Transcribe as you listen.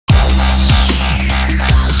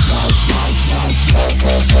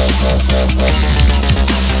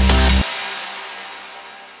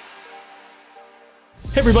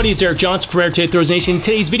Hey everybody, it's Eric Johnson from Air Throws Nation. In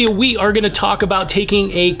today's video, we are going to talk about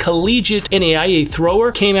taking a collegiate NAIA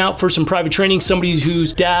thrower. Came out for some private training, somebody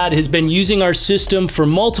whose dad has been using our system for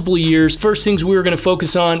multiple years. First things we were going to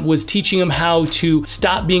focus on was teaching him how to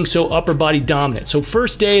stop being so upper body dominant. So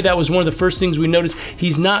first day, that was one of the first things we noticed.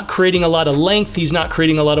 He's not creating a lot of length, he's not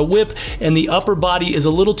creating a lot of whip, and the upper body is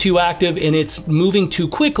a little too active and it's moving too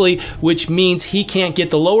quickly, which means he can't get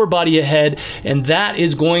the lower body ahead, and that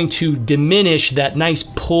is going to diminish that nice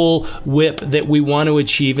pull whip that we want to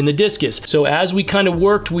achieve in the discus. So as we kind of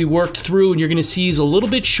we worked through, and you're going to see he's a little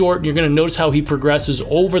bit short, and you're going to notice how he progresses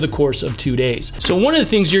over the course of 2 days. So one of the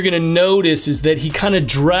things you're going to notice is that he kind of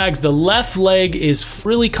drags. The left leg is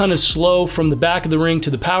really kind of slow from the back of the ring to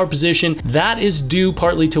the power position. That is due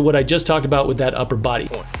partly to what I just talked about with that upper body.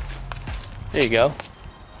 There you go.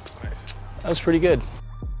 That was pretty good.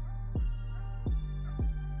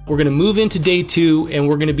 We're going to move into day 2, and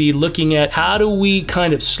we're going to be looking at how do we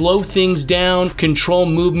kind of slow things down, control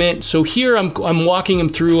movement. So here I'm walking him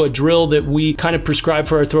through a drill that we kind of prescribe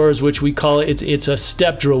for our throwers, which we call it's a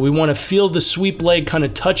step drill. We want to feel the sweep leg kind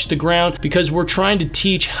of touch the ground because we're trying to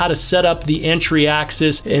teach how to set up the entry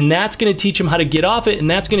axis, and that's going to teach him how to get off it,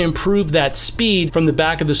 and that's going to improve that speed from the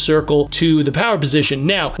back of the circle to the power position.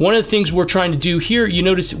 Now, one of the things we're trying to do here, you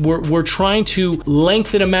notice we're trying to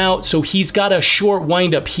lengthen him out so he's got a short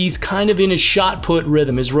windup. He's kind of in his shot put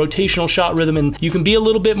rhythm, his rotational shot rhythm, and you can be a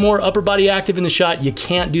little bit more upper body active in the shot. You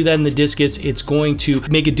can't do that in the discus. It's going to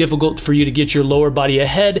make it difficult for you to get your lower body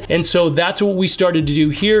ahead. And so that's what we started to do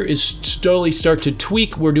here, is slowly start to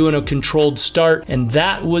tweak. We're doing a controlled start, and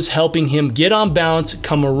that was helping him get on balance,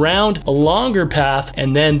 come around a longer path,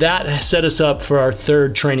 and then that set us up for our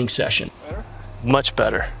 3rd training session. Much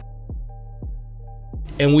better.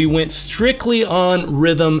 And we went strictly on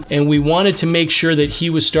rhythm, and we wanted to make sure that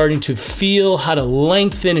he was starting to feel how to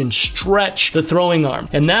lengthen and stretch the throwing arm.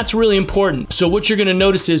 And that's really important. So what you're gonna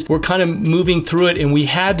notice is we're kind of moving through it, and we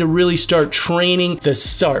had to really start training the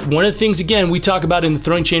start. One of the things, again, we talk about in the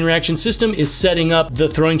throwing chain reaction system is setting up the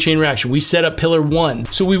throwing chain reaction. We set up pillar 1.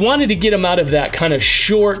 So we wanted to get him out of that kind of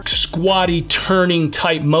short, squatty, turning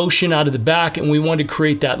type motion out of the back, and we wanted to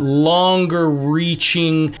create that longer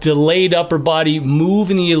reaching, delayed upper body,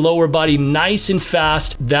 moving the lower body nice and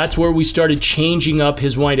fast. That's where we started changing up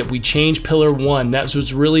his windup. We changed pillar 1. That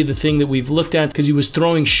was really the thing that we've looked at because he was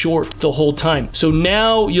throwing short the whole time. So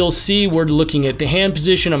now you'll see we're looking at the hand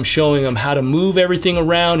position. I'm showing him how to move everything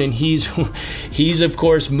around, and he's of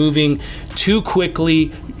course moving too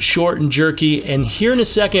quickly, short and jerky. And here in a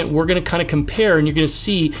second, we're going to kind of compare, and you're going to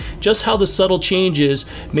see just how the subtle changes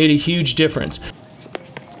made a huge difference.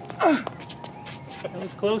 That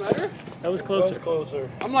was closer. That was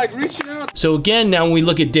closer. I'm like reaching out. So again, now when we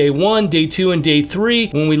look at day 1, day 2, and day 3,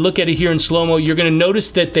 when we look at it here in slow-mo, you're gonna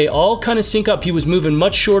notice that they all kind of sync up. He was moving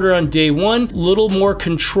much shorter on day 1, little more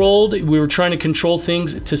controlled. We were trying to control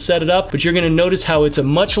things to set it up, but you're gonna notice how it's a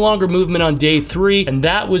much longer movement on day 3, and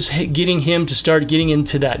that was getting him to start getting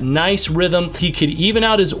into that nice rhythm. He could even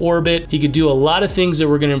out his orbit. He could do a lot of things that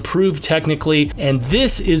were gonna improve technically, and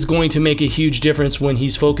this is going to make a huge difference when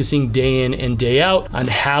he's focusing day in and day out on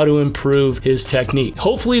how to improve his technique.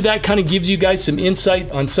 Hopefully that kind of gives you guys some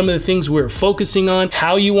insight on some of the things we're focusing on,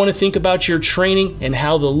 how you want to think about your training, and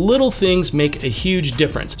how the little things make a huge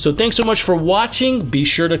difference. So thanks so much for watching. Be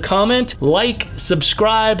sure to comment, like,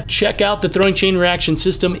 subscribe, check out the throwing chain reaction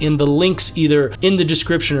system in the links either in the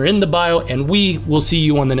description or in the bio, and we will see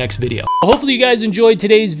you on the next video. Hopefully you guys enjoyed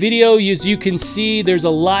today's video. As you can see, there's a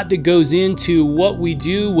lot that goes into what we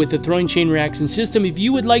do with the throwing chain reaction system. If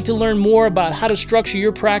you would like to learn more about how to structure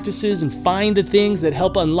your practices and find the things that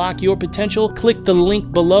help unlock your potential, click the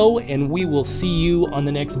link below, and we will see you on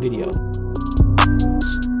the next video.